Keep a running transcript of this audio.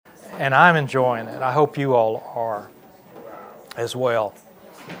and I'm enjoying it. I hope you all are as well.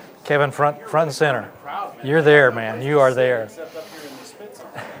 Kevin, front and center. You're there, man. You are there.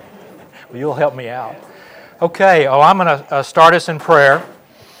 Well, you'll help me out. Okay, I'm going to start us in prayer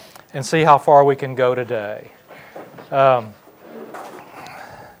and see how far we can go today. Dear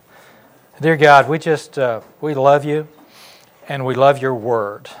God, we love you, and we love your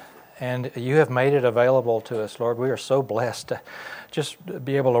word. And you have made it available to us, Lord. We are so blessed to just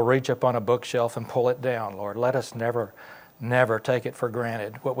be able to reach up on a bookshelf and pull it down, Lord. Let us never take it for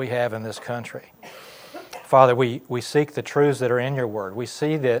granted, what we have in this country. Father, we seek the truths that are in your word. We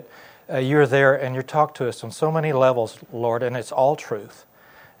see that you're there and you talk to us on so many levels, Lord, and it's all truth.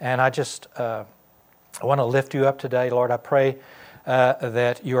 And I want to lift you up today, Lord. I pray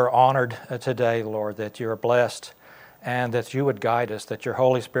that you are honored today, Lord, that you are blessed, and that you would guide us, that your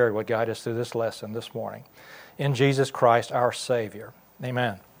Holy Spirit would guide us through this lesson this morning. In Jesus Christ, our Savior.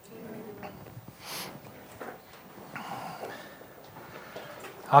 Amen.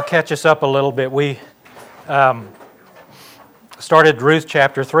 I'll catch us up a little bit. We started Ruth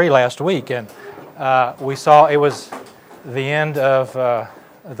chapter 3 last week, and we saw it was the end of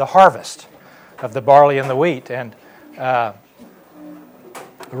the harvest of the barley and the wheat. And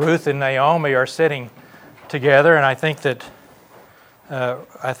Ruth and Naomi are sitting together, and I think that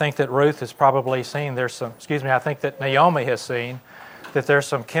Ruth has probably seen I think that Naomi has seen that there's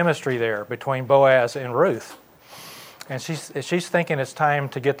some chemistry there between Boaz and Ruth, and she's thinking it's time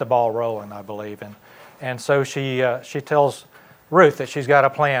to get the ball rolling, I believe, and so she tells Ruth that she's got a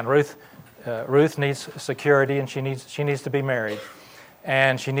plan. Ruth needs security, and she needs to be married,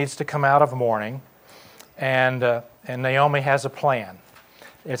 and she needs to come out of mourning, and Naomi has a plan.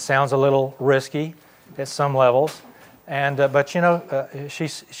 It sounds a little risky at some levels, but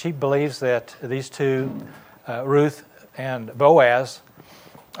she believes that these two, Ruth and Boaz,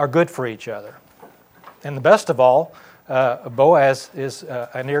 are good for each other. And the best of all, Boaz is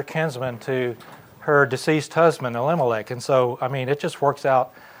a near kinsman to her deceased husband, Elimelech, and so it just works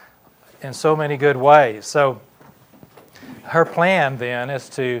out in so many good ways. So her plan then is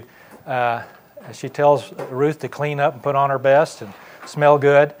to, she tells Ruth to clean up and put on her best and smell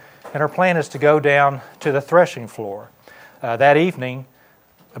good. And her plan is to go down to the threshing floor. That evening,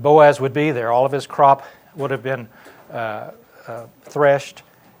 Boaz would be there. All of his crop would have been threshed,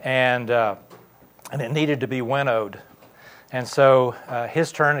 and it needed to be winnowed. And so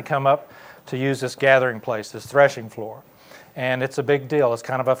his turn to come up to use this gathering place, this threshing floor. And it's a big deal. It's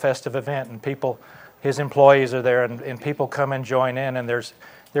kind of a festive event, and his employees are there, and people come and join in, and there's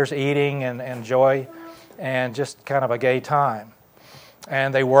eating and joy and just kind of a gay time.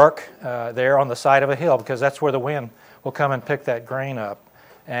 And they work there on the side of a hill, because that's where the wind will come and pick that grain up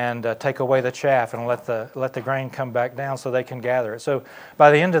and take away the chaff and let the grain come back down so they can gather it. So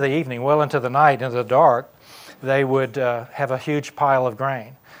by the end of the evening, well into the night, into the dark, they would have a huge pile of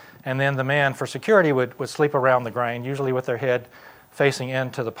grain. And then the men, for security, would sleep around the grain, usually with their head facing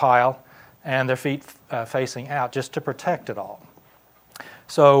into the pile and their feet facing out, just to protect it all.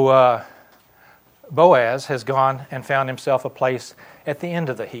 So Boaz has gone and found himself a place at the end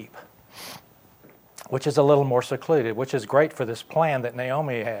of the heap, which is a little more secluded, which is great for this plan that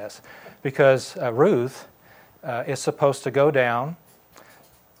Naomi has, because Ruth is supposed to go down,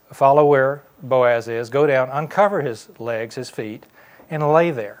 follow where Boaz is, go down, uncover his legs, his feet, and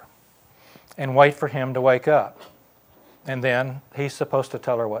lay there and wait for him to wake up. And then he's supposed to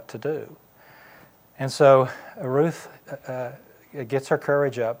tell her what to do. And so Ruth gets her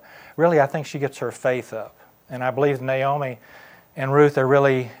courage up. Really, I think she gets her faith up. And I believe Naomi and Ruth are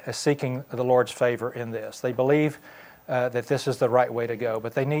really seeking the Lord's favor in this. They believe that this is the right way to go,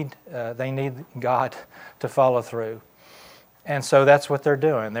 but they need God to follow through. And so that's what they're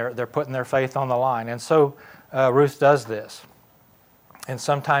doing. They're putting their faith on the line. And so Ruth does this. And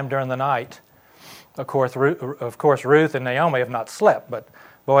sometime during the night, of course, Ruth and Naomi have not slept, but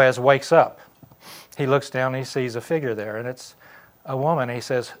Boaz wakes up. He looks down and he sees a figure there, and it's a woman. He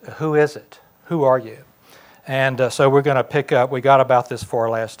says, "Who is it? Who are you?" And so we're going to pick up. We got about this for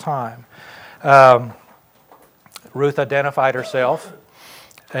last time. Ruth identified herself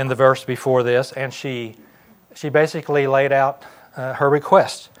in the verse before this, and she basically laid out her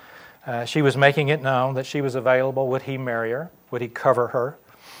request. She was making it known that she was available. Would he marry her? Would he cover her,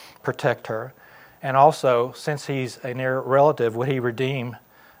 protect her? And also, since he's a near relative, would he redeem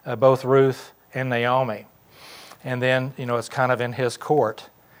both Ruth and Naomi? And then, it's kind of in his court,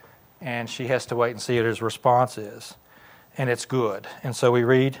 and she has to wait and see what his response is. And it's good. And so we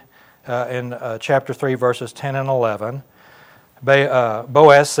read in chapter 3, verses 10 and 11,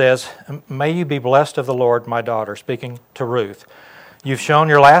 Boaz says, "May you be blessed of the Lord, my daughter," speaking to Ruth. You've shown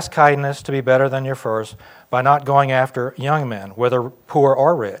your last kindness to be better than your first by not going after young men, whether poor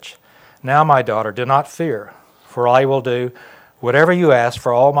or rich. Now, my daughter, do not fear, for I will do whatever you ask,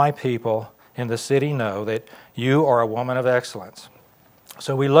 for all my people in the city know that you are a woman of excellence."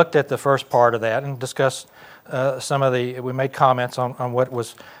 So we looked at the first part of that and discussed we made comments on what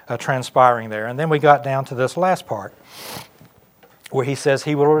was transpiring there. And then we got down to this last part where he says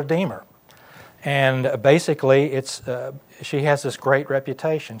he will redeem her. And basically, she has this great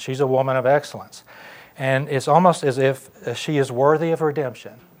reputation. She's a woman of excellence. And it's almost as if she is worthy of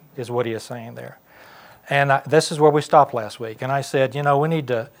redemption, is what he is saying there. And this is where we stopped last week. And I said, we need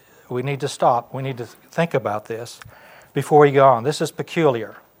to stop. We need to think about this before we go on. This is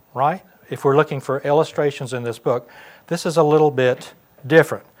peculiar, right? If we're looking for illustrations in this book, this is a little bit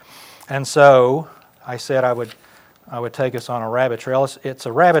different. And so I said I would take us on a rabbit trail. It's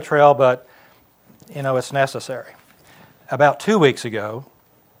a rabbit trail, but it's necessary. About 2 weeks ago,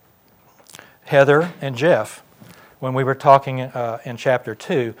 Heather and Jeff, when we were talking in chapter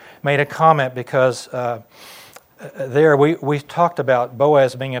 2, made a comment because there we talked about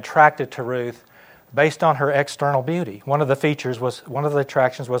Boaz being attracted to Ruth based on her external beauty. One of the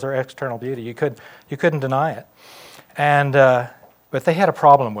attractions was her external beauty. You couldn't deny it. And but they had a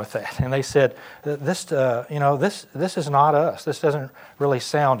problem with that, and they said, this is not us. This doesn't really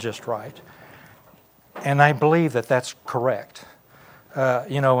sound just right. And I believe that that's correct.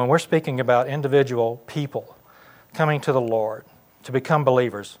 When we're speaking about individual people coming to the Lord to become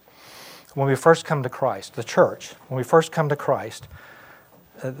believers, when we first come to Christ, the church, when we first come to Christ,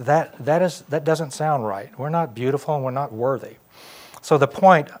 that doesn't sound right. We're not beautiful and we're not worthy. So the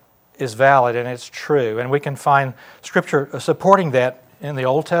point is valid and it's true, and we can find Scripture supporting that in the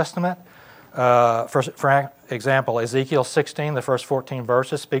Old Testament. For example, Ezekiel 16, the first 14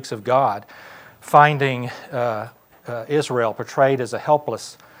 verses, speaks of God finding Israel portrayed as a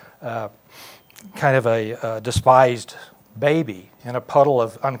helpless, kind of a despised baby in a puddle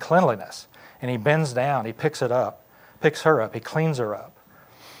of uncleanliness. And he bends down, he picks her up, he cleans her up.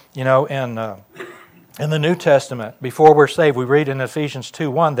 In the New Testament, before we're saved, we read in Ephesians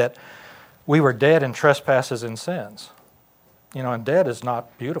 2:1 that we were dead in trespasses and sins. And dead is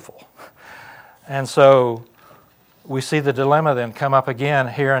not beautiful. And so we see the dilemma then come up again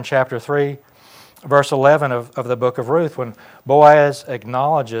here in chapter 3, verse 11 of the book of Ruth, when Boaz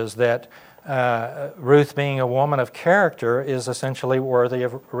acknowledges that Ruth, being a woman of character, is essentially worthy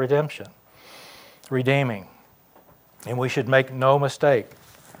of redemption, redeeming. And we should make no mistake,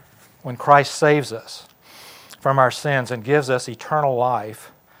 when Christ saves us from our sins and gives us eternal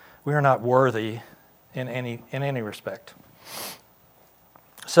life, we are not worthy in any respect.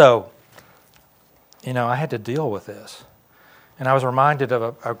 So, I had to deal with this. And I was reminded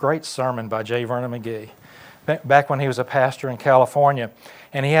of a great sermon by J. Vernon McGee back when he was a pastor in California.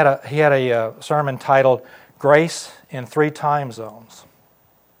 And he had a sermon titled Grace in 3 Time Zones.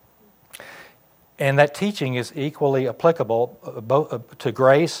 And that teaching is equally applicable both to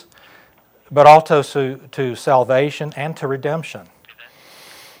grace, but also to salvation and to redemption.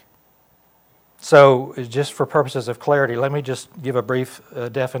 So, just for purposes of clarity, let me just give a brief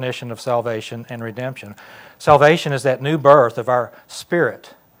definition of salvation and redemption. Salvation is that new birth of our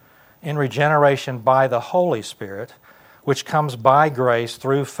spirit in regeneration by the Holy Spirit, which comes by grace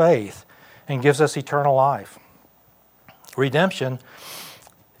through faith and gives us eternal life. Redemption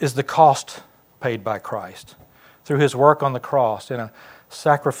is the cost paid by Christ through His work on the cross in a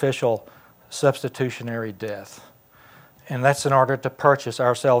sacrificial, substitutionary death. And that's in order to purchase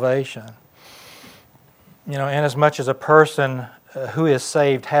our salvation. Inasmuch as a person who is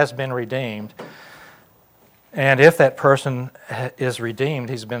saved has been redeemed, and if that person is redeemed,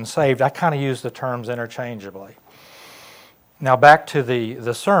 he's been saved, I kind of use the terms interchangeably. Now back to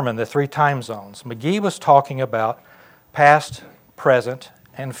the sermon, the 3 time zones. McGee was talking about past, present,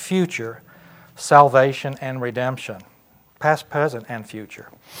 and future salvation and redemption. Past, present, and future.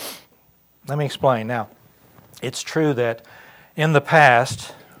 Let me explain. Now, it's true that in the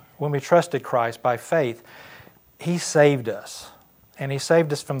past, when we trusted Christ by faith, He saved us. And He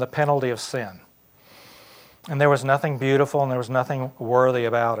saved us from the penalty of sin. And there was nothing beautiful and there was nothing worthy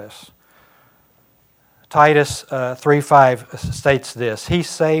about us. Titus 3:5 states this: He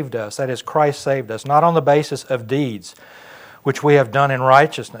saved us, that is, Christ saved us, not on the basis of deeds which we have done in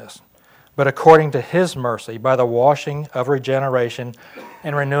righteousness, but according to His mercy, by the washing of regeneration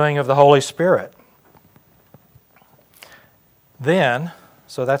and renewing of the Holy Spirit. Then,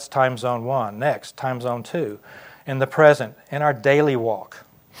 so that's time zone 1. Next, time zone 2. In the present, in our daily walk,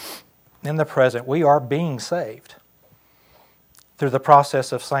 in the present, we are being saved through the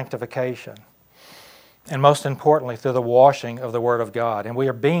process of sanctification. and most importantly, through the washing of the Word of God. And we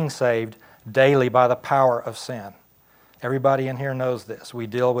are being saved daily by the power of sin. Everybody in here knows this. We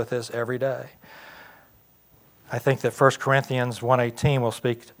deal with this every day. I think that 1 Corinthians 1:18 will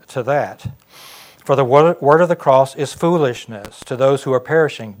speak to that. For the word of the cross is foolishness to those who are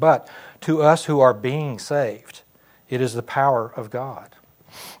perishing, but to us who are being saved, it is the power of God.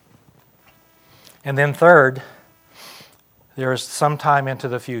 And then third, there is some time into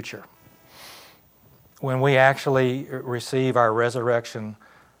the future when we actually receive our resurrection,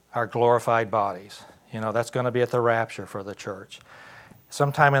 our glorified bodies. That's going to be at the rapture for the church.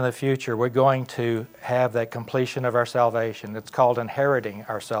 Sometime in the future, we're going to have that completion of our salvation. It's called inheriting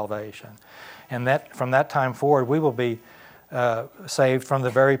our salvation. And that from that time forward, we will be saved from the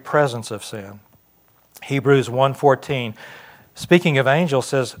very presence of sin. Hebrews 1:14, speaking of angels,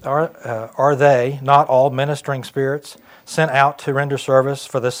 says, Are they not all ministering spirits sent out to render service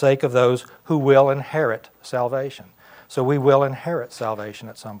for the sake of those who will inherit salvation? So we will inherit salvation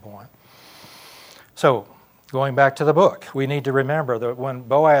at some point. So, going back to the book, we need to remember that when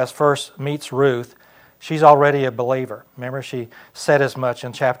Boaz first meets Ruth, she's already a believer. Remember, she said as much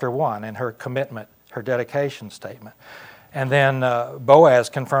in chapter 1 in her commitment, her dedication statement. And then Boaz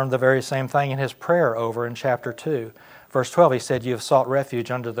confirmed the very same thing in his prayer over in chapter 2. Verse 12, he said, You have sought refuge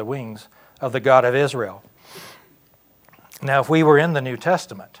under the wings of the God of Israel. Now, if we were in the New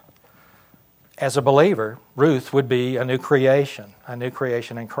Testament, as a believer, Ruth would be a new creation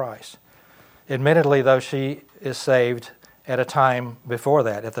in Christ. Admittedly, though, she is saved at a time before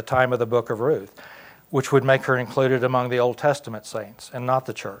that, at the time of the book of Ruth, which would make her included among the Old Testament saints and not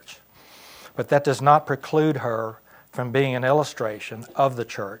the church. But that does not preclude her from being an illustration of the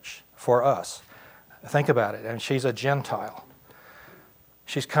church for us. Think about it. And she's a Gentile.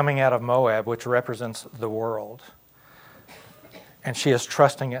 She's coming out of Moab, which represents the world. And she is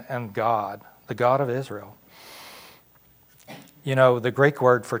trusting in God, the God of Israel. The Greek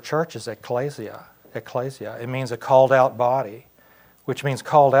word for church is ekklesia. Ekklesia. It means a called out body, which means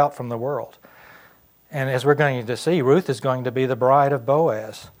called out from the world. And as we're going to see, Ruth is going to be the bride of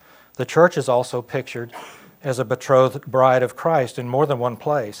Boaz. The church is also pictured as a betrothed bride of Christ in more than one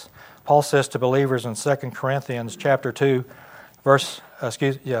place. Paul says to believers in 2 Corinthians chapter 2, 2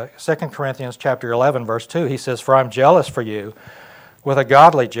 Corinthians chapter 11, verse 2, he says, For I'm jealous for you with a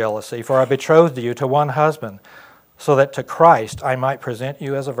godly jealousy, for I betrothed you to one husband, so that to Christ I might present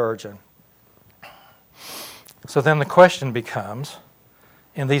you as a virgin. So then the question becomes,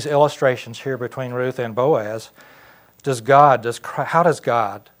 in these illustrations here between Ruth and Boaz, how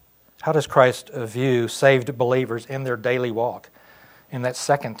does Christ view saved believers in their daily walk, in that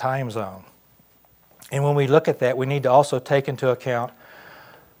second time zone? And when we look at that, we need to also take into account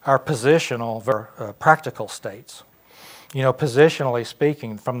our positional, practical states. Positionally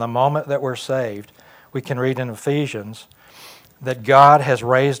speaking, from the moment that we're saved, we can read in Ephesians that God has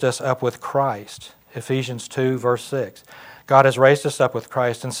raised us up with Christ. Ephesians 2, verse 6. God has raised us up with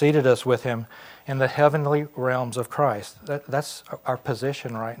Christ and seated us with Him in the heavenly realms of Christ. That's our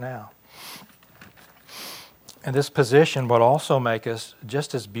position right now. And this position will also make us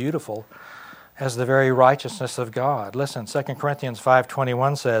just as beautiful as the very righteousness of God. Listen, 2 Corinthians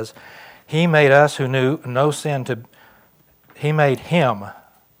 5:21 says, He made us who knew no sin He made Him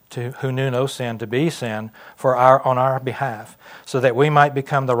who knew no sin to be sin on our behalf, so that we might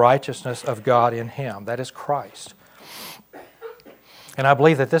become the righteousness of God in Him. That is Christ. And I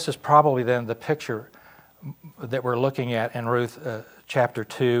believe that this is probably then the picture that we're looking at in Ruth chapter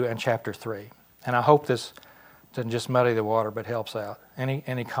 2 and chapter 3. And I hope this doesn't just muddy the water, but helps out.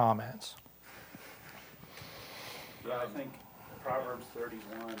 Any comments? Yeah, I think Proverbs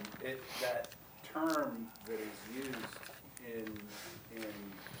 31, that term that is used in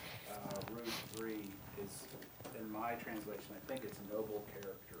Ruth 3 is, in my translation, I think it's noble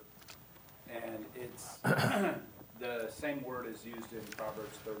character. And it's the same word is used in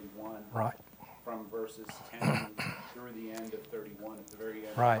Proverbs 31. Right. From verses 10 through the end of 31, at the very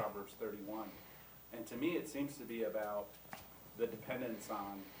end right. of Proverbs 31. And to me, it seems to be about the dependence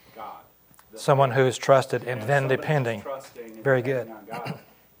on God. Someone who is trusted and then depending. Very good. On God.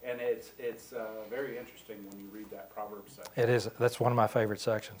 And it's very interesting when you read that Proverbs section. It is. That's one of my favorite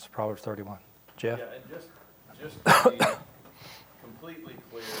sections, Proverbs 31. Jeff? Yeah, and just to be completely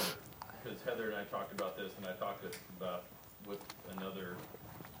clear, because Heather and I talked about this, and I talked about with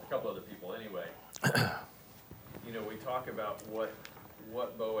a couple other people anyway. We talk about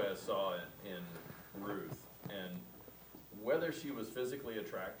what Boaz saw in Ruth, and whether she was physically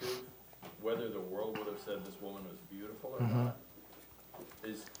attractive, whether the world would have said this woman was beautiful or not,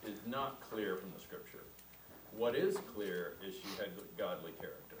 is not clear from the Scripture. What is clear is she had godly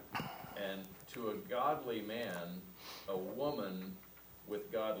character. And to a godly man, a woman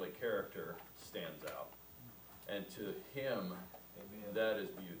with godly character stands out. And to him, that is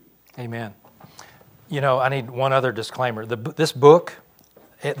beauty. Amen. You know, I need one other disclaimer. This book,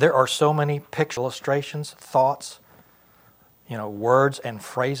 there are so many picture illustrations, thoughts, words and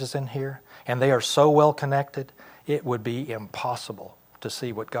phrases in here, and they are so well connected, it would be impossible to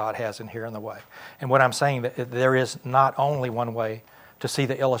see what God has in here in the way. And what I'm saying, that there is not only one way to see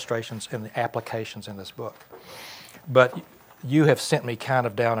the illustrations and the applications in this book, but you have sent me kind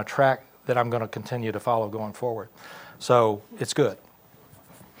of down a track that I'm going to continue to follow going forward. So it's good.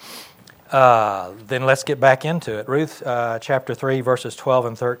 Then let's get back into it. Ruth chapter 3, verses 12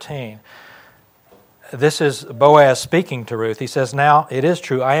 and 13. This is Boaz speaking to Ruth. He says, "Now it is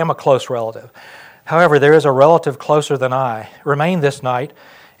true, I am a close relative. However, there is a relative closer than I. Remain this night,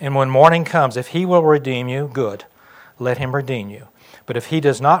 and when morning comes, if he will redeem you, good, let him redeem you. But if he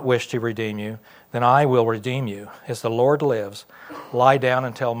does not wish to redeem you, then I will redeem you. As the Lord lives, lie down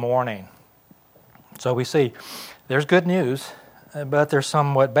until morning." So we see there's good news, but there's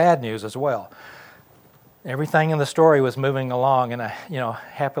somewhat bad news as well. Everything in the story was moving along in a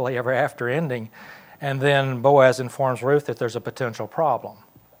happily ever after ending, and then Boaz informs Ruth that there's a potential problem.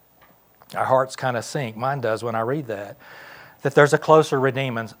 Our hearts kind of sink, mine does when I read that there's a closer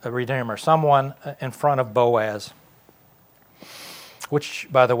redeemer, someone in front of Boaz, which,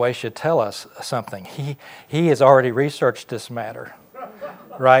 by the way, should tell us something. He has already researched this matter,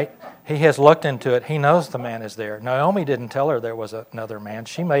 right? He has looked into it. He knows the man is there. Naomi didn't tell her there was another man.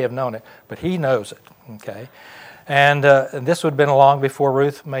 She may have known it, but he knows it, okay? And this would have been long before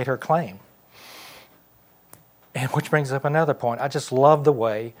Ruth made her claim. And which brings up another point. I just love the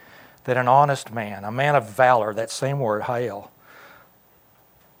way that an honest man, a man of valor, that same word, hael,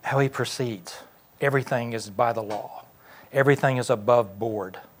 how he proceeds. Everything is by the law. Everything is above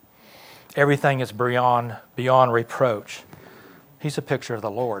board. Everything is beyond reproach. He's a picture of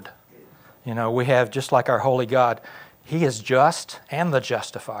the Lord. We have, just like our holy God, He is just and the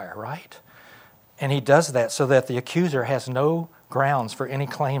justifier, right? And He does that so that the accuser has no grounds for any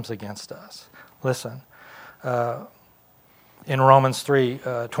claims against us. Listen, in Romans 3,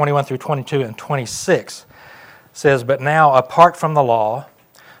 21 through 22 and 26 says, "But now, apart from the law,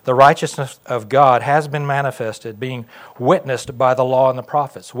 the righteousness of God has been manifested, being witnessed by the law and the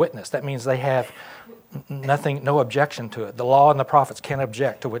prophets." Witness, that means they have no objection to it. The law and the prophets can't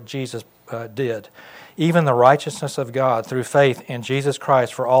object to what Jesus did. "Even the righteousness of God through faith in Jesus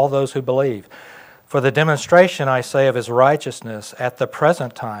Christ for all those who believe. For the demonstration, I say, of His righteousness at the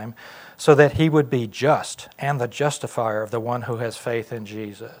present time, so that He would be just and the justifier of the one who has faith in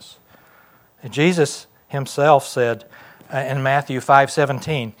Jesus." And Jesus Himself said in Matthew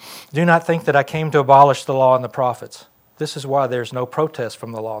 5:17, "Do not think that I came to abolish the law and the prophets." This is why there's no protest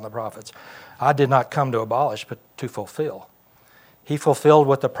from the law and the prophets. I did not come to abolish, but to fulfill. He fulfilled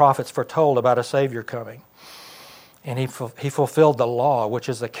what the prophets foretold about a Savior coming. And he fulfilled the law, which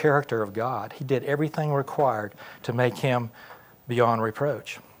is the character of God. He did everything required to make Him beyond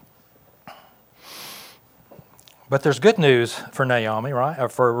reproach. But there's good news for Naomi, right? Or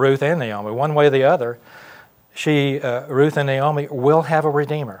for Ruth and Naomi. One way or the other, Ruth and Naomi will have a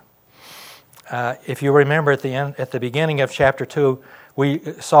redeemer. If you remember at the beginning of chapter 2,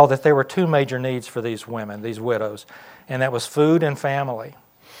 we saw that there were two major needs for these women, these widows, and that was food and family.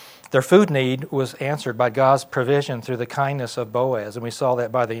 Their food need was answered by God's provision through the kindness of Boaz, and we saw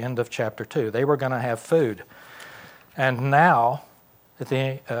that by the end of chapter 2. They were going to have food. And now,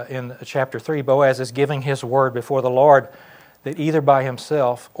 in chapter 3, Boaz is giving his word before the Lord that either by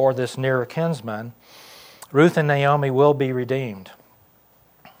himself or this nearer kinsman, Ruth and Naomi will be redeemed.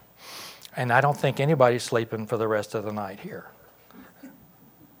 And I don't think anybody's sleeping for the rest of the night here.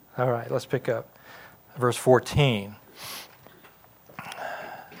 All right, let's pick up verse 14.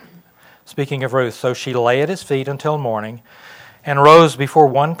 Speaking of Ruth, "So she lay at his feet until morning and rose before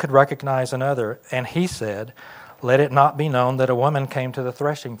one could recognize another. And he said, 'Let it not be known that a woman came to the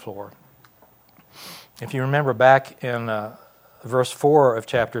threshing floor.'" If you remember back in verse 4 of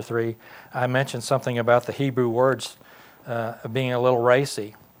chapter 3, I mentioned something about the Hebrew words being a little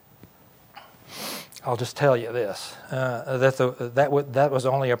racy. I'll just tell you this, that was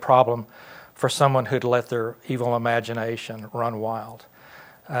only a problem for someone who'd let their evil imagination run wild.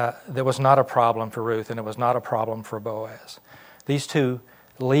 There was not a problem for Ruth, and it was not a problem for Boaz. These two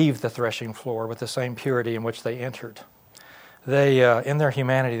leave the threshing floor with the same purity in which they entered. They, in their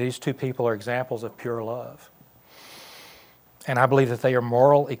humanity, these two people are examples of pure love. And I believe that they are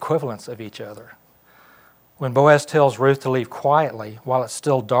moral equivalents of each other. When Boaz tells Ruth to leave quietly while it's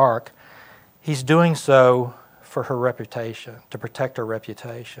still dark, he's doing so for her reputation, to protect her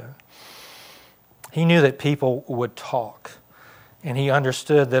reputation. He knew that people would talk, and he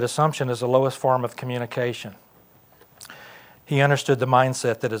understood that assumption is the lowest form of communication. He understood the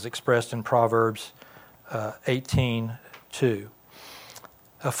mindset that is expressed in Proverbs 18:2.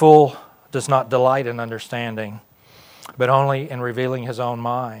 A fool does not delight in understanding, but only in revealing his own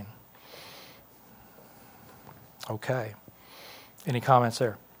mind. Okay. Any comments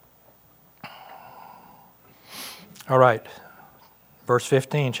there? All right. Verse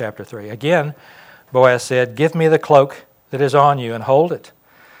 15, chapter 3. Again, Boaz said, "Give me the cloak that is on you and hold it."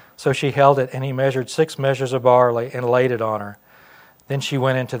 So she held it, and he measured 6 measures of barley and laid it on her. Then she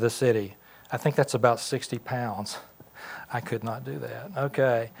went into the city. I think that's about 60 pounds. I could not do that.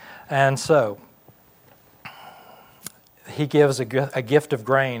 Okay. And so he gives a gift of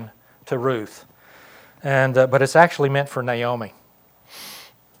grain to Ruth, but it's actually meant for Naomi.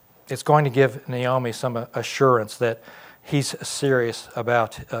 It's going to give Naomi some assurance that he's serious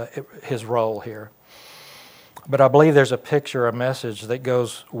about his role here. But I believe there's a picture, a message that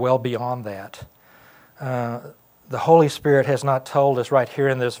goes well beyond that. The Holy Spirit has not told us right here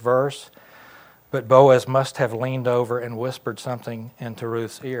in this verse, but Boaz must have leaned over and whispered something into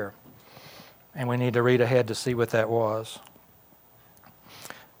Ruth's ear. And we need to read ahead to see what that was.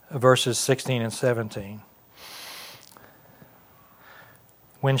 Verses 16 and 17.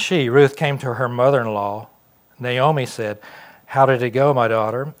 When Ruth, came to her mother-in-law, Naomi said, "How did it go, my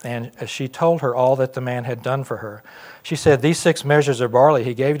daughter?" And she told her all that the man had done for her. She said, "These 6 measures of barley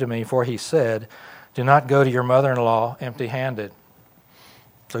he gave to me, for he said, 'Do not go to your mother-in-law empty-handed.'"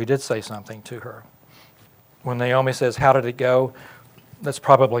 So he did say something to her. When Naomi says, "How did it go?" that's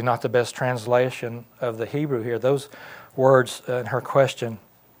probably not the best translation of the Hebrew here. Those words in her question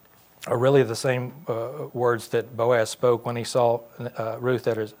are really the same words that Boaz spoke when he saw Ruth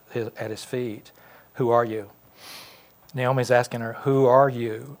at his feet. "Who are you?" Naomi's asking her, "Who are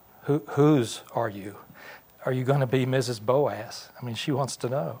you? Whose are you? Are you going to be Mrs. Boaz?" I mean, she wants to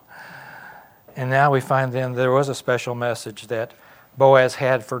know. And now we find then there was a special message that Boaz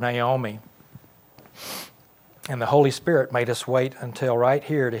had for Naomi. And the Holy Spirit made us wait until right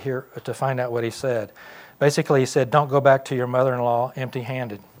here to find out what he said. Basically, he said, "Don't go back to your mother-in-law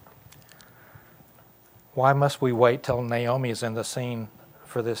empty-handed." Why must we wait till Naomi is in the scene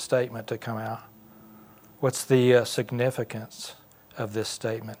for this statement to come out? What's the significance of this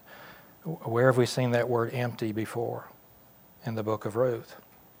statement? Where have we seen that word empty before in the book of Ruth?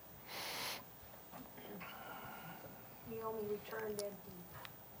 Naomi returned empty.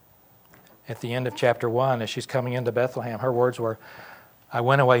 At the end of chapter 1, as she's coming into Bethlehem, her words were, "I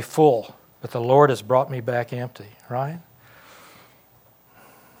went away full, but the Lord has brought me back empty," right?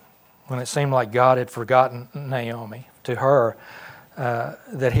 When it seemed like God had forgotten Naomi, to her,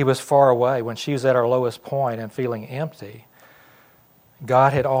 that he was far away, when she was at her lowest point and feeling empty,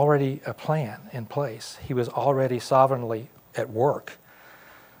 God had already a plan in place. He was already sovereignly at work.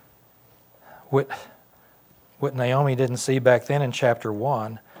 What Naomi didn't see back then in chapter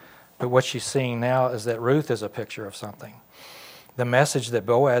 1, but what she's seeing now is that Ruth is a picture of something. The message that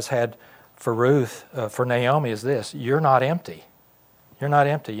Boaz had for Ruth, for Naomi, is this: you're not empty. You're not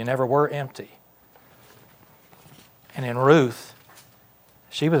empty. You never were empty. And in Ruth,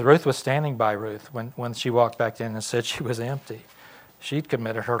 Ruth was standing by Ruth when she walked back in and said she was empty. She'd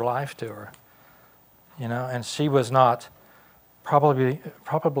committed her life to her, and she was not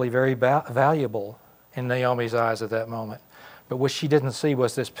probably very valuable in Naomi's eyes at that moment. But what she didn't see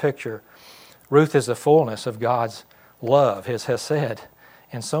was this picture. Ruth is the fullness of God's love, his hesed,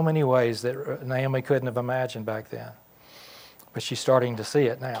 in so many ways that Naomi couldn't have imagined back then. But she's starting to see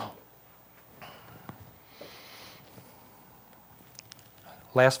it now.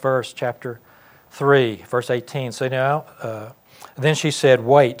 Last verse, chapter 3, verse 18. So now, then she said,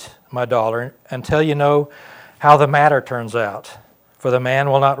 "Wait, my daughter, until you know how the matter turns out. For the man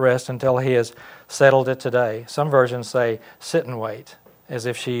will not rest until he has settled it today." Some versions say, "Sit and wait," as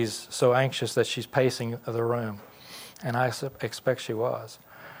if she's so anxious that she's pacing the room. And I expect she was.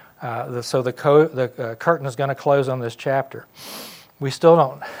 So the curtain is going to close on this chapter. We still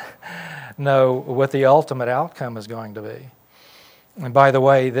don't know what the ultimate outcome is going to be. And by the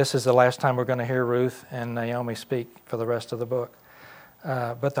way, this is the last time we're going to hear Ruth and Naomi speak for the rest of the book.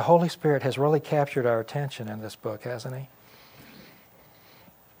 But the Holy Spirit has really captured our attention in this book, hasn't he?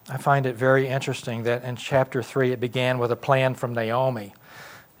 I find it very interesting that in chapter 3 it began with a plan from Naomi.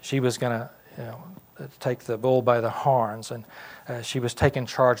 She was going to take the bull by the horns, and she was taking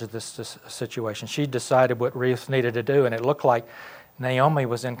charge of this situation. She decided what Ruth needed to do, and it looked like Naomi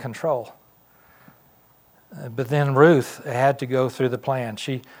was in control. But then Ruth had to go through the plan.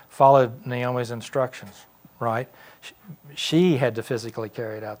 She followed Naomi's instructions, right? She had to physically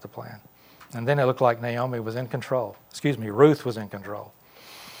carry out the plan. And then it looked like Naomi was in control. Ruth was in control.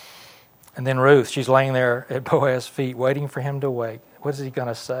 And then Ruth, she's laying there at Boaz's feet waiting for him to wake. What is he going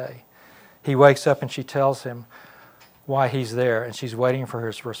to say? He wakes up and she tells him why he's there, and she's waiting for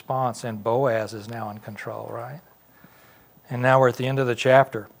his response, and Boaz is now in control, right? And now we're at the end of the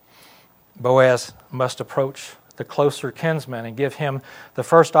chapter. Boaz must approach the closer kinsman and give him the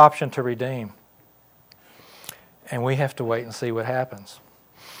first option to redeem. And we have to wait and see what happens.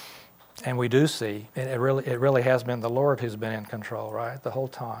 And we do see, it really has been the Lord who's been in control, right, the whole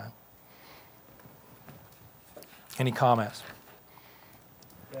time. Any comments?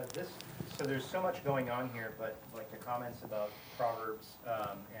 Yeah, so there's so much going on here, but like the comments about Proverbs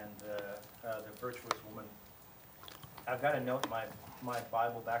and the virtuous woman. I've got a note in my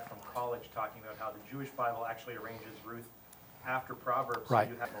Bible back from college talking about how the Jewish Bible actually arranges Ruth after Proverbs. Right.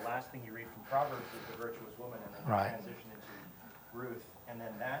 So you have the last thing you read from Proverbs is the virtuous woman, and then Right. you transition into Ruth. And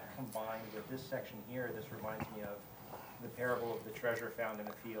then that combined with this section here, this reminds me of the parable of the treasure found in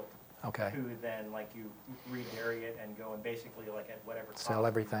a field. Okay. Who then, like, you rebury it and go and basically, like, at whatever cost Sell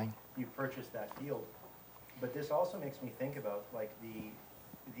everything. you purchase that field. But this also makes me think about, like,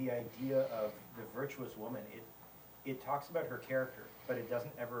 the idea of the virtuous woman. It talks about her character, but it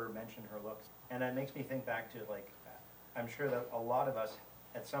doesn't ever mention her looks. And that makes me think back to, like, I'm sure that a lot of us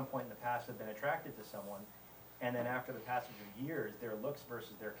at some point in the past have been attracted to someone, and then after the passage of years, their looks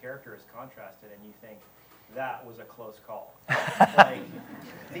versus their character is contrasted, and you think, that was a close call. Like,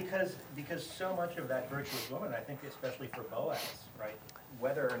 because so much of that virtuous woman, I think especially for Boaz, right,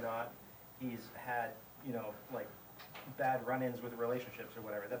 whether or not he's had, like, bad run-ins with relationships or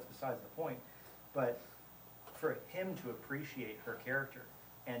whatever, that's besides the point. But for him to appreciate her character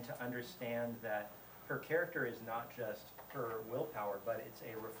and to understand that her character is not just her willpower, but it's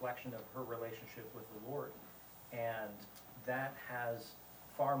a reflection of her relationship with the Lord. And that has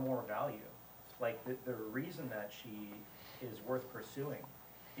far more value. Like, the reason that she is worth pursuing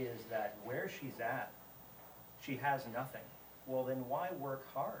is that where she's at, she has nothing. Well, then why work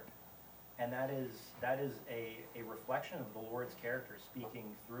hard? And that is a reflection of the Lord's character speaking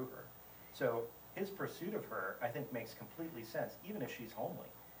through her. So his pursuit of her, I think, makes completely sense, even if she's homely,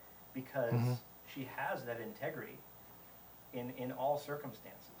 because she has that integrity in all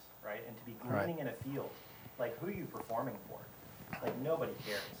circumstances, right? And to be gleaning in a field, like, who are you performing for? Like, nobody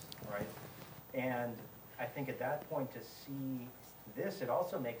cares, right? And I think at that point, to see this, it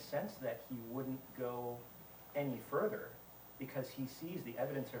also makes sense that he wouldn't go any further because he sees the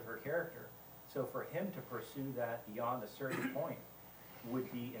evidence of her character. So for him to pursue that beyond a certain point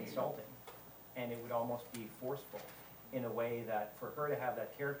would be insulting, and it would almost be forceful in a way that for her to have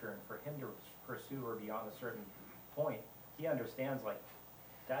that character and for him to pursue her beyond a certain point, he understands, like,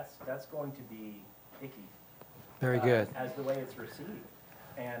 that's going to be icky. Very good. As the way it's received.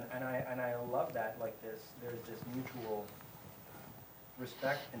 And I love that, like, there's this mutual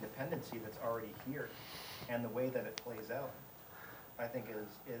respect and dependency that's already here, and the way that it plays out, I think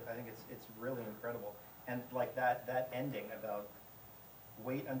it's really incredible. And like that ending about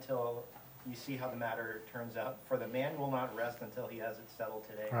wait until you see how the matter turns out, for the man will not rest until he has it settled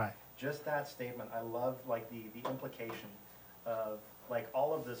today. Right. Just that statement, I love, like, the implication of, like,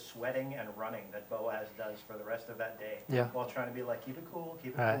 all of the sweating and running that Boaz does for the rest of that day. Yeah. While trying to be like, keep it cool,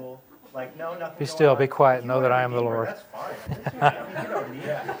 Right. cool. Like, no, nothing. Be going still, on. be quiet, If you know want that to I am the redeem her, Lord. That's fine. I mean, you don't need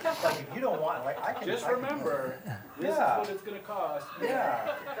it. Like, if you don't want, like, I can. Just I can- remember, this is Yeah. what it's gonna cost.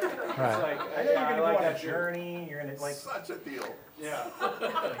 Yeah. It's Right. like, I know you're I gonna like go on a that too. journey. You're gonna, like, Such a deal. Yeah.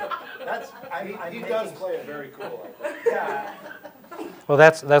 that's. He does play it very cool, I think. Yeah. Well,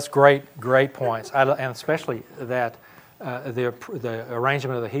 that's great points, and especially that the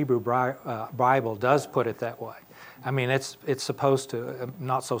arrangement of the Hebrew Bible does put it that way. I mean, it's supposed to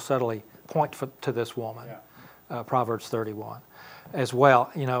not so subtly point to this woman, Proverbs 31, as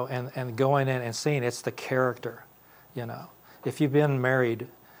well. And going in and seeing it's the character. If you've been married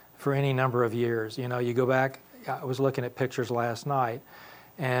for any number of years, you go back. I was looking at pictures last night,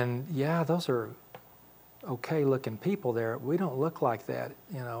 and those are okay-looking people there. We don't look like that,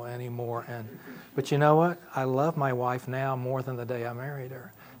 anymore. But you know what? I love my wife now more than the day I married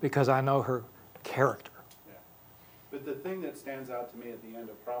her because I know her character. Yeah. But the thing that stands out to me at the end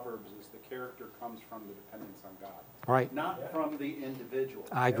of Proverbs is the character comes from the dependence on God. Right. Not from the individual.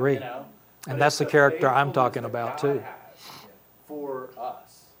 I agree. But And that's it's the character I'm faithfulness talking that about, God too. has for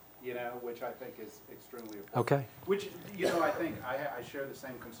us, which I think is extremely important. Okay. Which, I think I share the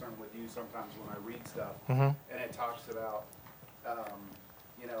same concern with you sometimes when I read stuff, Mhm. and it talks about,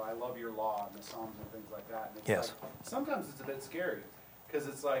 I love your law and the Psalms and things like that. And it's Yes. like, sometimes it's a bit scary, because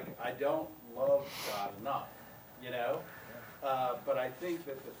it's like, I don't love God enough, But I think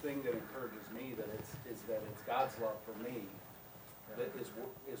that the thing that encourages me is that it's God's love for me that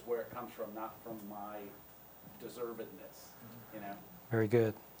is where it comes from, not from my deservedness, you know? Very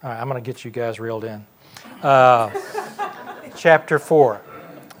good. All right, I'm going to get you guys reeled in. Chapter 4.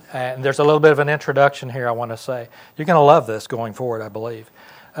 And there's a little bit of an introduction here I want to say. You're going to love this going forward, I believe,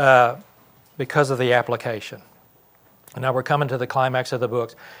 because of the application. And now we're coming to the climax of the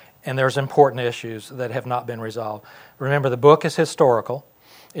books, and there's important issues that have not been resolved. Remember, the book is historical.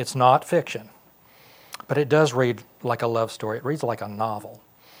 It's not fiction. But it does read like a love story. It reads like a novel.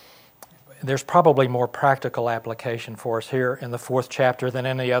 There's probably more practical application for us here in the 4th chapter than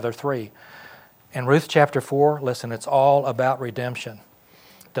in the other 3. In Ruth chapter 4, listen, it's all about redemption,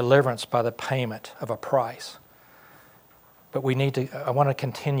 deliverance by the payment of a price. But I want to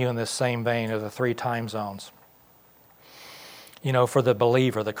continue in this same vein of the 3 time zones. You know, for the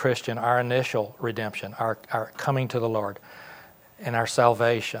believer, the Christian, our initial redemption, our coming to the Lord, and our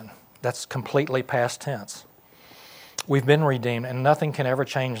salvation, that's completely past tense. We've been redeemed, and nothing can ever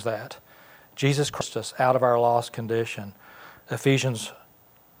change that. Jesus Christ us out of our lost condition. Ephesians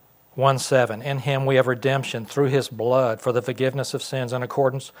 1:7, in Him we have redemption through His blood for the forgiveness of sins in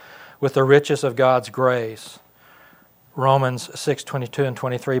accordance with the riches of God's grace. Romans 6:22 and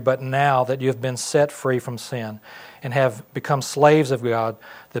 23, but now that you have been set free from sin and have become slaves of God,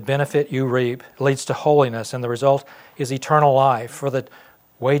 the benefit you reap leads to holiness, and the result is eternal life. For the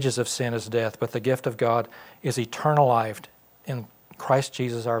wages of sin is death, but the gift of God is eternal life in Christ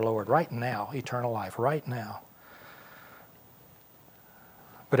Jesus our Lord. Right now, eternal life, right now.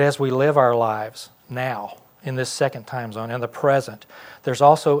 But as we live our lives now, in this 2nd time zone, in the present, there's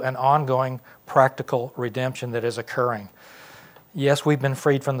also an ongoing practical redemption that is occurring. Yes, we've been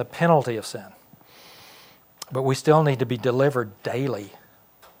freed from the penalty of sin, but we still need to be delivered daily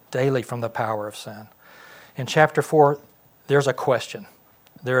from the power of sin. In chapter 4, there's a question.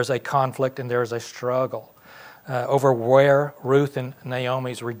 There is a conflict and there is a struggle over where Ruth and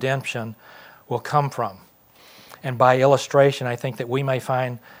Naomi's redemption will come from. And by illustration, I think that we may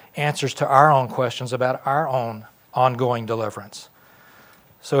find answers to our own questions about our own ongoing deliverance.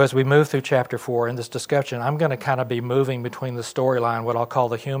 So as we move through chapter 4 in this discussion, I'm going to kind of be moving between the storyline, what I'll call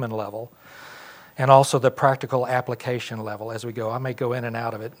the human level, and also the practical application level as we go. I may go in and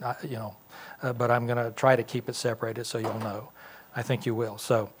out of it, but I'm going to try to keep it separated so you'll know. I think you will.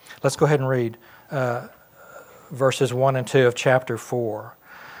 So let's go ahead and read verses 1 and 2 of chapter 4.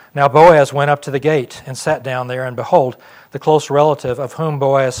 Now Boaz went up to the gate and sat down there, and behold, the close relative of whom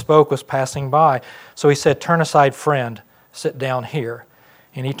Boaz spoke was passing by. So he said, "Turn aside, friend, sit down here."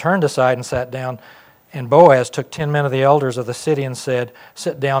 And he turned aside and sat down. And Boaz took 10 men of the elders of the city and said,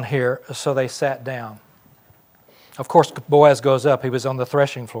 "Sit down here." So they sat down. Of course, Boaz goes up. He was on the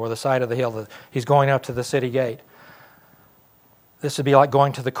threshing floor, the side of the hill. He's going up to the city gate. This would be like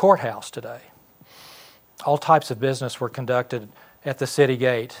going to the courthouse today. All types of business were conducted at the city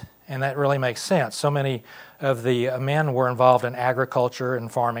gate, and that really makes sense. So many of the men were involved in agriculture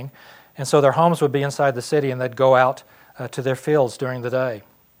and farming, and so their homes would be inside the city, and they'd go out to their fields during the day.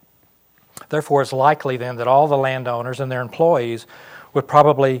 Therefore, it's likely then that all the landowners and their employees would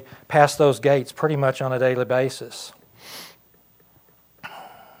probably pass those gates pretty much on a daily basis.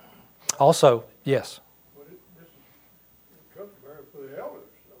 Also, yes? But this is customary for the elders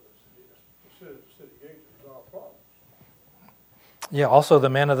of the city. The city gate is our problem. Yeah, also the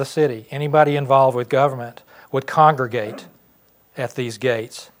men of the city. Anybody involved with government would congregate at these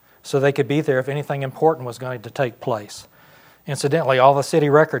gates so they could be there if anything important was going to take place. Incidentally, all the city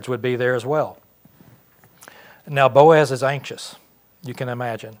records would be there as well. Now, Boaz is anxious, you can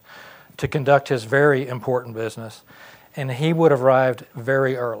imagine, to conduct his very important business, and he would have arrived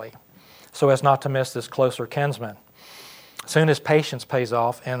very early so as not to miss this closer kinsman. Soon his patience pays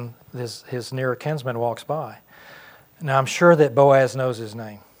off, and his nearer kinsman walks by. Now, I'm sure that Boaz knows his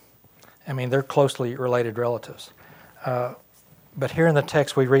name. I mean, they're closely related relatives. But here in the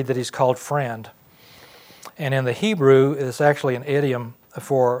text, we read that he's called friend. And in the Hebrew, it's actually an idiom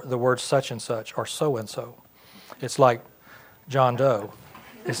for the word such and such or so and so. It's like John Doe.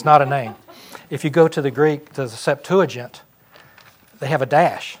 It's not a name. If you go to the Greek, to the Septuagint, they have a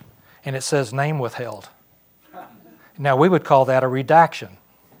dash, and it says name withheld. Now, we would call that a redaction.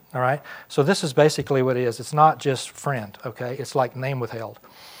 All right? So this is basically what it is. It's not just friend, okay? It's like name withheld.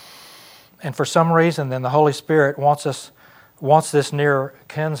 And for some reason, then the Holy Spirit wants this near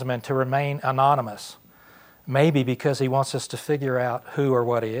kinsman to remain anonymous. Maybe because he wants us to figure out who or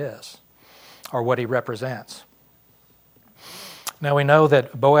what he is, or what he represents. Now we know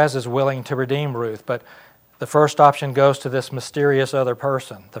that Boaz is willing to redeem Ruth, but The first option goes to this mysterious other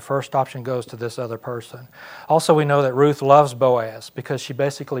person. The first option goes to this other person. Also, we know that Ruth loves Boaz because she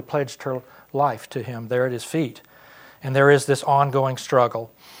basically pledged her life to him there at his feet. And there is this ongoing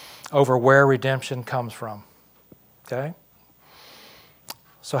struggle over where redemption comes from. Okay?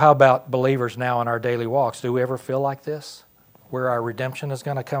 So how about believers now in our daily walks? Do we ever feel like this? Where our redemption is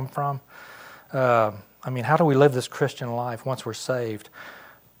going to come from? How do we live this Christian life once we're saved?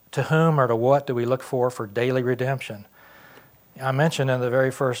 To whom or to what do we look for daily redemption? I mentioned in the very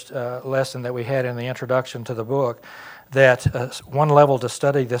first lesson that we had in the introduction to the book that one level to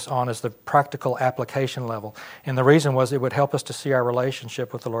study this on is the practical application level. And the reason was it would help us to see our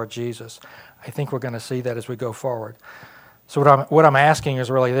relationship with the Lord Jesus. I think we're going to see that as we go forward. So what I'm asking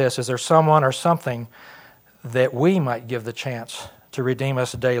is really this: is there someone or something that we might give the chance to redeem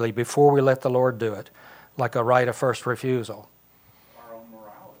us daily before we let the Lord do it, like a right of first refusal? Our own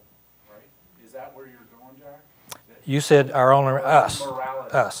morality, right? Is that where you're going, Jack? You said our own us.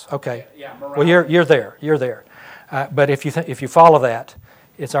 Morality. Us. Okay. Yeah, morality. Well, you're there. You're there. But if you follow that,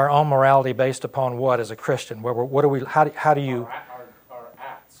 it's our own morality based upon what as a Christian? How do you? Our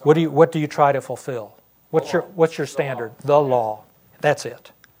acts. What do you try to fulfill? What's your standard? The law. That's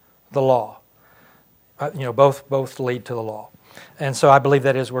it. The law. Both lead to the law. And so I believe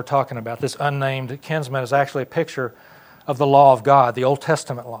that is we're talking about. This unnamed kinsman is actually a picture of the law of God, the Old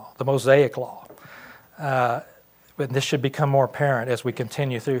Testament law, the Mosaic law. But this should become more apparent as we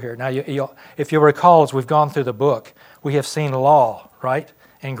continue through here. Now, if you'll recall, as we've gone through the book, we have seen law, right,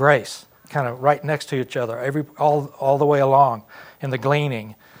 and grace kind of right next to each other, all the way along in the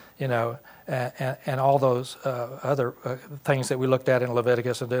gleaning, and all those other things that we looked at in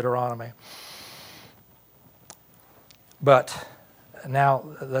Leviticus and Deuteronomy. But now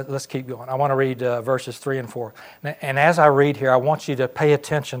let's keep going. I want to read verses 3 and 4. And as I read here, I want you to pay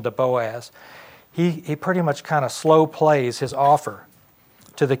attention to Boaz. He pretty much kind of slow plays his offer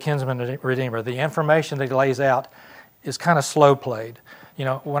to the kinsman redeemer. The information that he lays out is kind of slow played.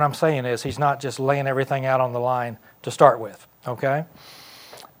 What I'm saying is he's not just laying everything out on the line to start with, okay?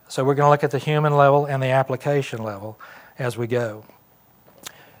 So we're going to look at the human level and the application level as we go.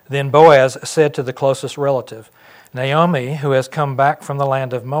 Then Boaz said to the closest relative, Naomi, who has come back from the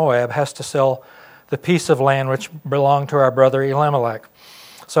land of Moab, has to sell the piece of land which belonged to our brother Elimelech.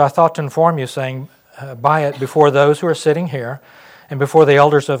 So I thought to inform you, saying, buy it before those who are sitting here and before the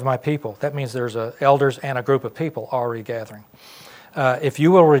elders of my people. That means there's elders and a group of people already gathering. If you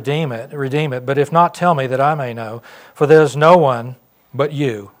will redeem it, but if not, tell me that I may know, for there is no one but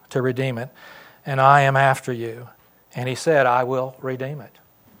you to redeem it, and I am after you. And he said, I will redeem it.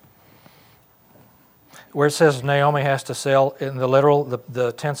 Where it says Naomi has to sell, in the literal,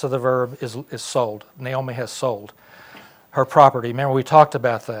 the tense of the verb is sold. Naomi has sold her property. Remember, we talked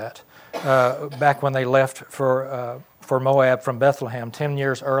about that back when they left for Moab from Bethlehem 10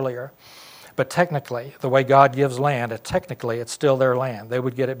 years earlier. But technically, the way God gives land, technically it's still their land. They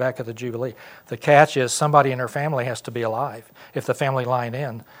would get it back at the Jubilee. The catch is somebody in her family has to be alive. If the family line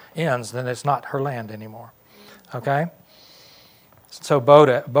ends, then it's not her land anymore. Okay? So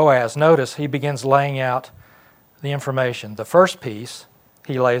Boaz, notice he begins laying out the information. The first piece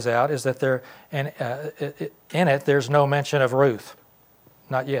he lays out is that in it there's no mention of Ruth.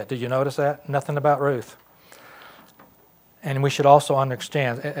 Not yet. Did you notice that? Nothing about Ruth. And we should also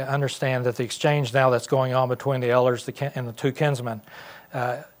understand that the exchange now that's going on between the elders and the two kinsmen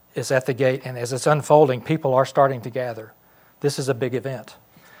is at the gate, and as it's unfolding, people are starting to gather. This is a big event,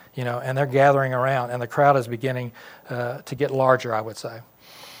 and they're gathering around, and the crowd is beginning to get larger, I would say.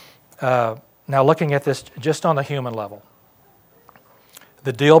 Now, looking at this just on the human level,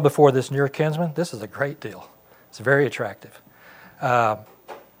 the deal before this near kinsman, this is a great deal. It's very attractive. And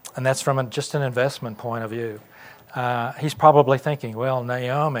that's from just an investment point of view. He's probably thinking, well,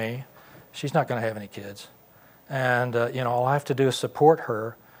 Naomi, she's not going to have any kids. And, all I have to do is support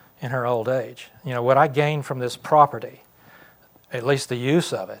her in her old age. What I gain from this property, at least the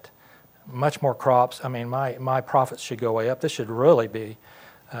use of it, much more crops. My profits should go way up. This should really be,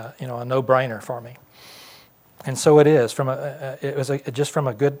 a no-brainer for me. And so it is. Just from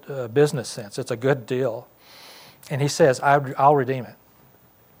a good business sense, it's a good deal. And he says, I'll redeem it.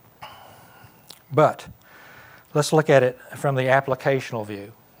 But let's look at it from the applicational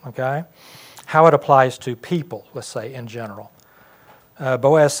view, okay? How it applies to people, let's say, in general.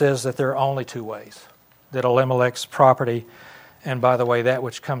 Boaz says that there are only two ways that Elimelech's property, and by the way, that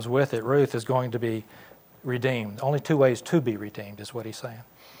which comes with it, Ruth, is going to be redeemed. Only two ways to be redeemed is what he's saying,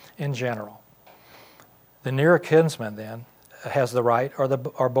 in general. The nearer kinsman, then, has the right,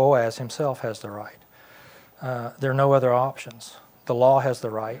 or Boaz himself has the right. There are no other options. The law has the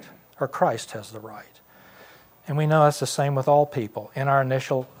right, or Christ has the right. And we know that's the same with all people in our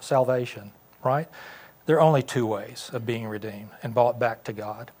initial salvation, right? There are only two ways of being redeemed and brought back to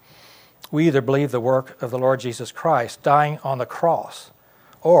God. We either believe the work of the Lord Jesus Christ dying on the cross,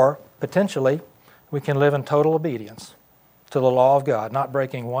 or potentially we can live in total obedience to the law of God, not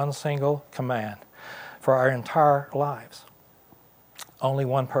breaking one single command for our entire lives. Only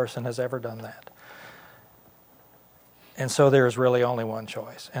one person has ever done that. And so there is really only one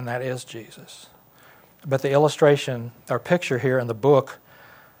choice, and that is Jesus. But the illustration or picture here in the book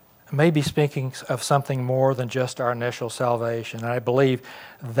may be speaking of something more than just our initial salvation. And I believe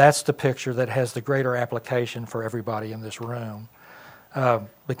that's the picture that has the greater application for everybody in this room.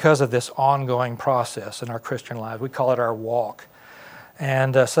 Because of this ongoing process in our Christian lives. We call it our walk.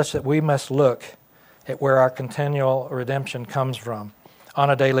 And such that we must look at where our continual redemption comes from on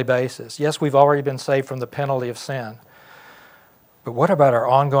a daily basis. Yes, we've already been saved from the penalty of sin. But what about our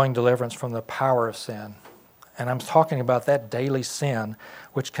ongoing deliverance from the power of sin? And I'm talking about that daily sin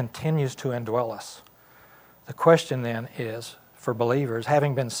which continues to indwell us. The question then is, for believers,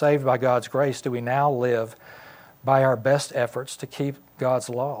 having been saved by God's grace, do we now live by our best efforts to keep God's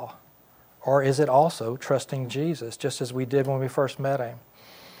law? Or is it also trusting Jesus, just as we did when we first met Him?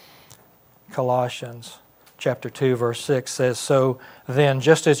 Colossians chapter 2, verse 6 says, "So then,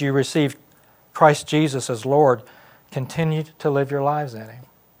 just as you received Christ Jesus as Lord, continue to live your lives in Him."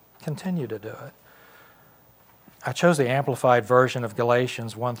 Continue to do it. I chose the Amplified version of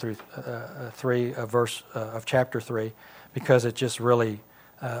Galatians 1 through 3, of chapter 3, because it just really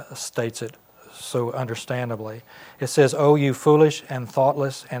states it so understandably. It says, "O you foolish and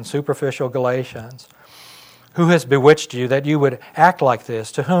thoughtless and superficial Galatians, who has bewitched you that you would act like this,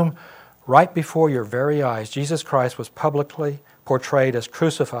 to whom right before your very eyes Jesus Christ was publicly portrayed as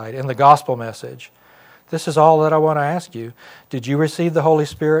crucified in the gospel message? This is all that I want to ask you. Did you receive the Holy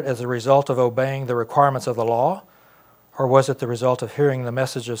Spirit as a result of obeying the requirements of the law? Or was it the result of hearing the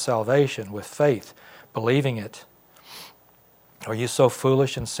message of salvation with faith, believing it? Are you so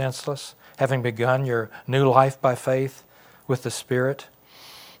foolish and senseless, having begun your new life by faith with the Spirit?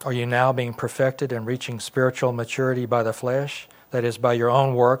 Are you now being perfected and reaching spiritual maturity by the flesh, that is, by your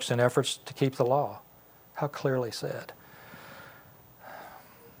own works and efforts to keep the law?" How clearly said.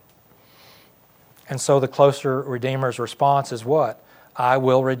 And so the closer Redeemer's response is what? I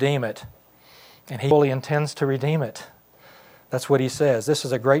will redeem it. And He fully intends to redeem it. That's what He says. This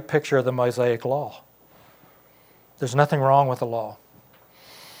is a great picture of the Mosaic Law. There's nothing wrong with the law.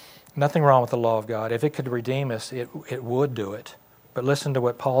 Nothing wrong with the law of God. If it could redeem us, it would do it. But listen to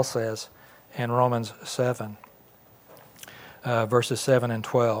what Paul says in Romans 7, verses 7 and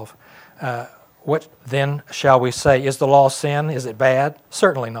 12. What then shall we say? Is the law sin? Is it bad?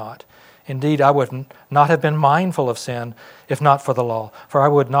 Certainly not. Indeed, I would not have been mindful of sin if not for the law, for I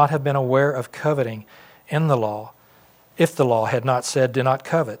would not have been aware of coveting in the law, if the law had not said, "Do not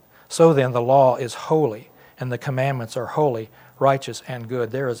covet." So then the law is holy, and the commandments are holy, righteous, and good.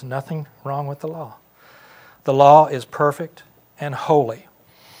 There is nothing wrong with the law. The law is perfect and holy,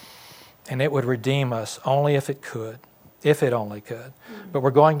 and it would redeem us only if it could, if it only could. But we're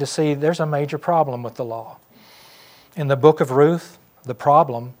going to see there's a major problem with the law. In the book of Ruth, the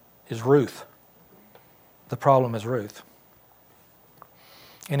problem is Ruth. The problem is Ruth.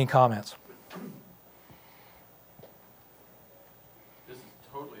 Any comments? This is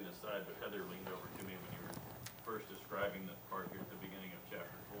totally an aside, but Heather leaned over to me when you were first describing the part here at the beginning of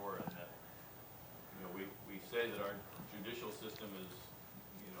chapter 4, and that, we say that our judicial system is,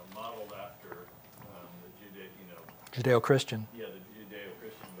 modeled after the Judeo-Christian. Yeah, the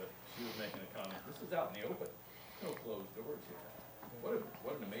Judeo-Christian, but she was making a comment. This is out in the open. No closed doors here.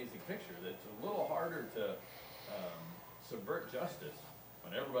 What an amazing picture. That's a little harder to subvert justice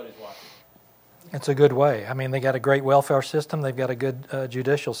when everybody's watching. It's a good way. I mean, they got a great welfare system. They've got a good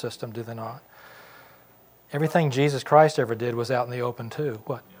judicial system, do they not? Everything Jesus Christ ever did was out in the open too.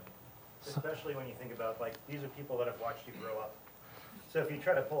 What? Yeah. Especially when you think about, these are people that have watched you grow up. So if you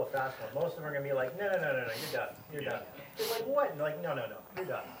try to pull a fast one, most of them are going to be like, no, you're done. You're done. It's like, what? And like, no, you're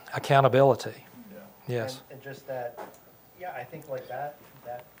done. Accountability. Yeah. Yes. And just that, I think that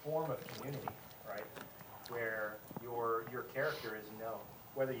form of community, right, where your character is known,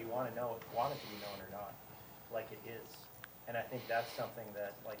 whether you want it to be known or not, like it is. And I think that's something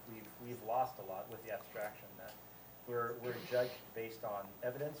that we've lost a lot with the abstraction, that we're judged based on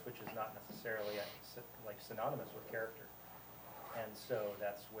evidence, which is not necessarily synonymous with character. And so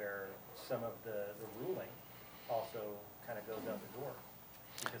that's where some of the ruling also kind of goes out the door,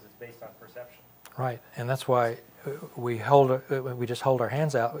 because it's based on perception. Right, and that's why we just hold our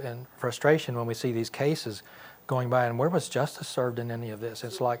hands out in frustration when we see these cases going by. And where was justice served in any of this?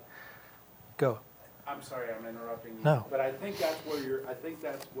 It's like, go. I'm sorry, I'm interrupting you. No. But I think that's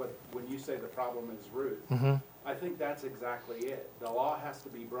when you say the problem is Ruth, I think that's exactly it. The law has to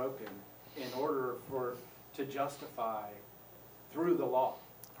be broken in order to justify through the law.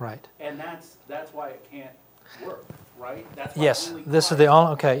 Right. And that's why it can't work, right? That's why Yes, only this is the Christ,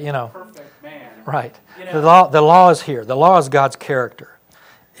 only, okay, you know. perfect man. Right. You know, The law is here. The law is God's character.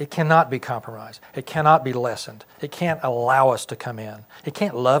 It cannot be compromised. It cannot be lessened. It can't allow us to come in. It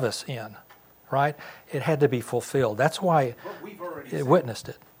can't love us in, right? It had to be fulfilled. That's why but we've already it said witnessed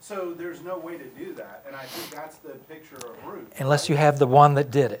it. So there's no way to do that, and I think that's the picture of Ruth. Unless you have the one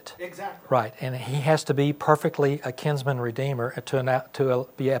that did it. Exactly. Right. And he has to be perfectly a kinsman redeemer to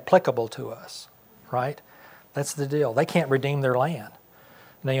be applicable to us, right? That's the deal. They can't redeem their land,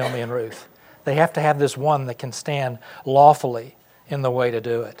 Naomi and Ruth. They have to have this one that can stand lawfully in the way to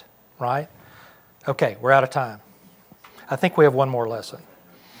do it, right? Okay, we're out of time. I think we have one more lesson.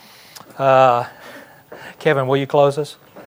 Kevin, will you close us?